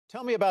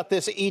Tell me about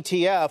this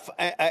ETF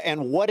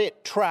and what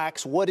it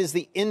tracks. What is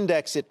the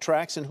index it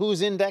tracks, and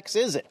whose index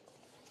is it?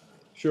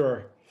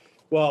 Sure.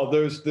 Well,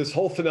 there's this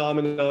whole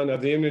phenomenon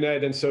of the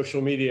internet and social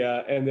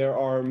media, and there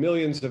are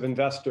millions of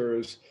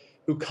investors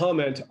who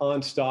comment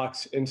on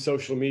stocks in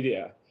social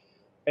media.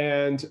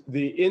 And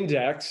the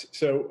index,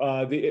 so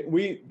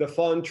the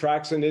fund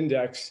tracks an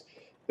index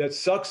that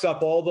sucks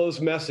up all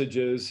those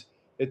messages.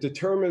 It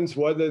determines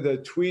whether the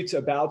tweets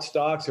about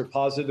stocks are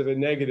positive and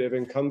negative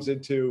and comes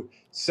into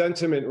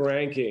sentiment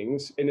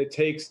rankings. And it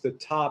takes the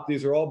top,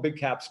 these are all big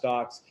cap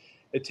stocks.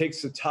 It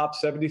takes the top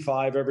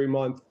 75 every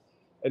month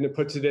and it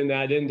puts it in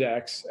that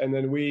index. And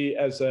then we,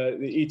 as the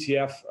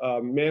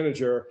ETF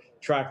manager,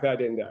 track that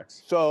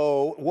index.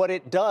 So what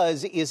it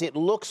does is it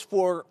looks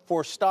for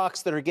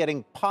stocks that are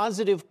getting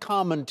positive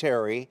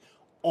commentary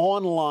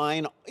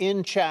online,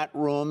 in chat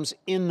rooms,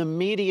 in the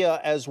media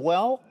as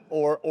well,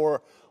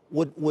 or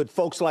would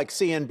folks like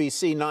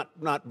CNBC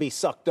not be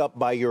sucked up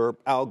by your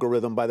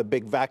algorithm, by the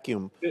big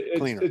vacuum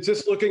cleaner? It's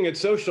just looking at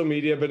social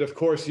media, but of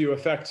course you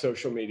affect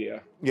social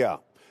media. Yeah.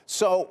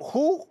 So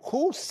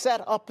who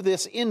set up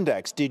this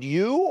index? Did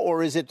you,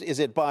 or is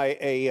it by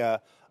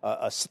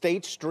a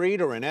State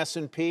Street or an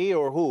S&P,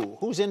 or who?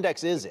 Whose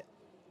index is it?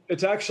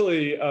 It's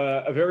actually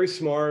a very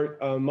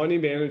smart money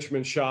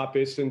management shop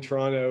based in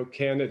Toronto,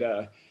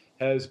 Canada,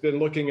 has been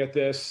looking at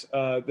this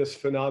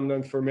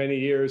phenomenon for many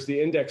years. The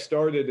index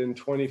started in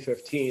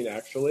 2015,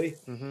 actually,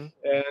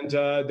 and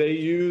they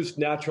used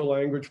natural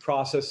language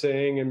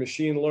processing and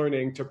machine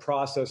learning to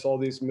process all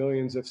these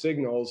millions of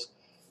signals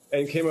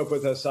and came up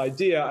with this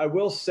idea. I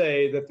will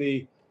say that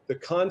the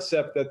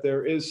concept that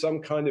there is some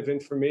kind of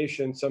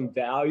information, some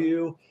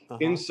value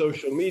in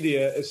social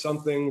media is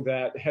something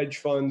that hedge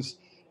funds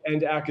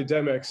and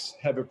academics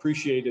have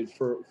appreciated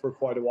for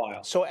quite a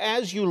while. So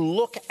as you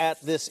look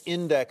at this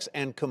index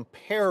and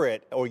compare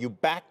it, or you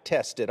back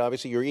test it,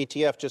 obviously your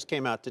ETF just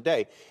came out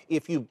today,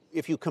 if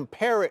you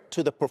compare it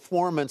to the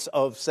performance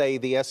of, say,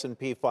 the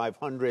S&P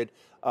 500,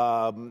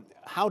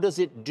 how does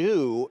it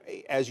do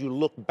as you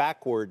look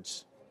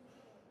backwards?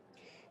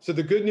 So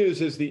the good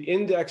news is the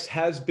index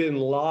has been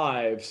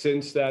live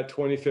since that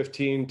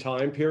 2015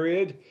 time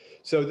period.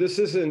 So this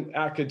isn't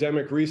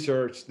academic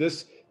research.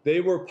 They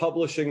were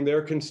publishing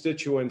their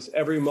constituents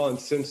every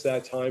month since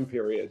that time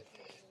period.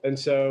 And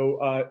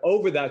so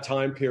over that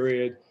time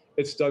period,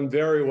 it's done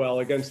very well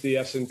against the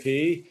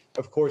S&P.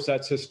 Of course,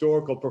 that's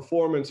historical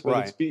performance,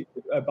 but it's beat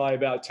by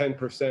about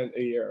 10%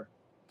 a year.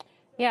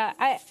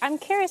 Yeah, I'm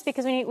curious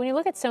because when you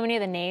look at so many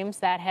of the names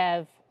that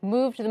have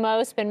moved the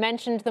most, been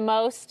mentioned the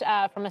most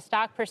from a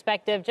stock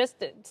perspective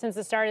just since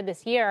the start of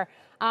this year,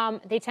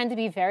 they tend to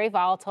be very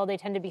volatile. They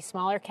tend to be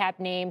smaller cap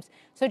names.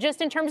 So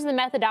just in terms of the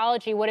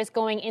methodology, what is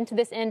going into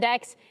this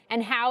index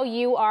and how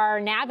you are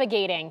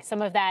navigating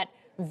some of that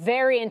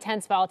very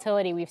intense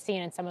volatility we've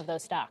seen in some of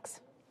those stocks?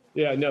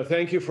 Yeah, no,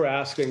 thank you for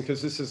asking,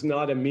 because this is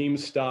not a meme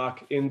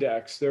stock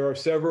index. There are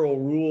several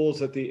rules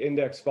that the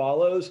index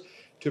follows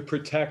to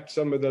protect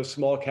some of those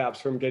small caps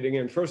from getting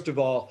in. First of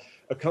all,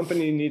 a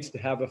company needs to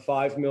have a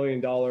 $5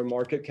 million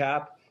market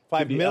cap.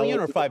 5 million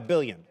or 5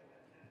 billion?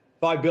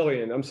 5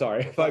 billion, I'm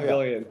sorry, 5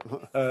 billion.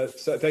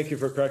 So thank you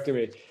for correcting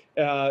me.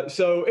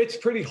 So it's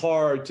pretty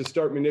hard to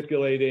start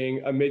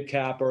manipulating a mid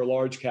cap or a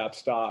large cap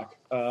stock.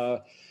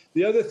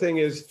 The other thing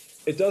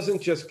is it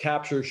doesn't just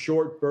capture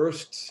short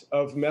bursts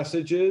of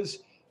messages.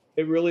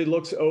 It really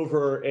looks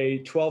over a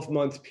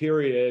 12-month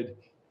period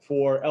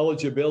for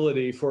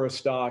eligibility for a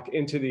stock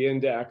into the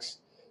index.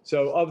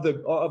 So of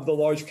the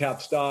large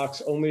cap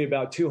stocks, only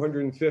about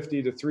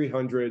 250 to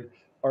 300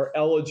 are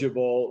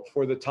eligible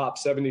for the top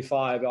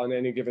 75 on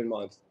any given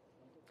month.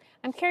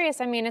 I'm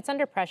curious, I mean, it's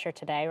under pressure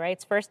today, right?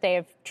 It's first day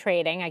of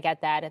trading. I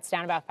get that. It's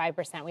down about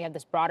 5%. We have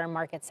this broader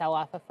market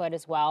sell-off afoot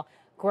as well.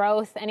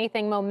 Growth,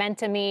 anything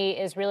momentum-y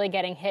is really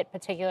getting hit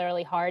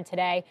particularly hard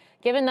today.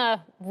 Given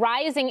the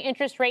rising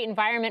interest rate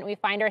environment we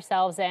find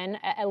ourselves in,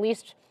 at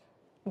least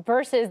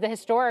versus the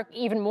historic,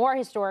 even more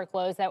historic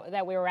lows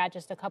that we were at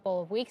just a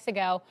couple of weeks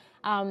ago,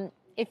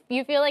 if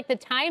you feel like the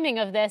timing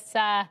of this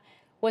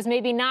was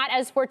maybe not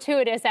as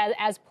fortuitous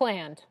as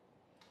planned?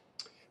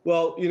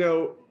 Well, you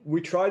know,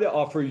 we try to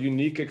offer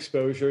unique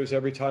exposures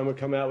every time we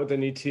come out with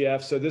an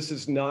ETF. So this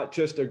is not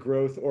just a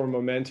growth or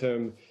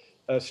momentum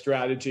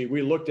strategy.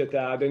 We looked at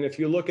that. And if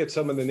you look at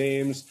some of the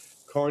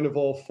names,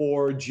 Carnival,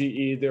 Ford,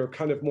 GE, they're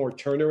kind of more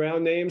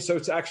turnaround names. So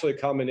it's actually a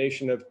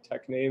combination of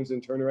tech names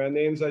and turnaround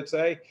names, I'd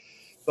say.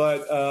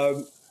 But,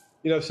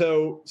 you know,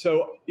 so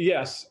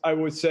yes, I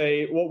would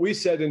say what we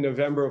said in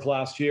November of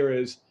last year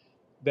is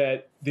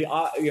that the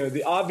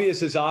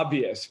obvious is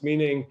obvious,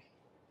 meaning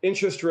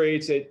interest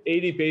rates at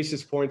 80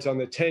 basis points on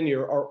the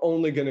 10-year are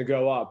only going to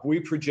go up. We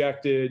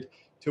projected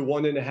to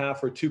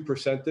 1.5% or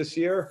 2% this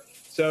year.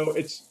 So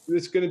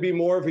it's going to be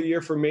more of a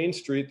year for Main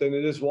Street than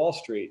it is Wall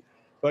Street.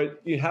 But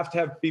you have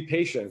to be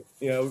patient,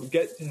 you know,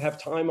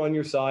 have time on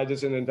your side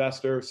as an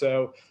investor.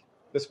 So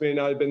this may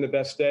not have been the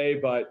best day,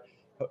 but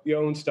you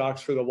own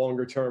stocks for the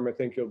longer term. I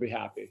think you'll be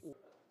happy.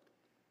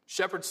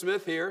 Shepard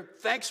Smith here.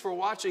 Thanks for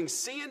watching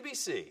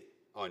CNBC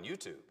on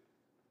YouTube.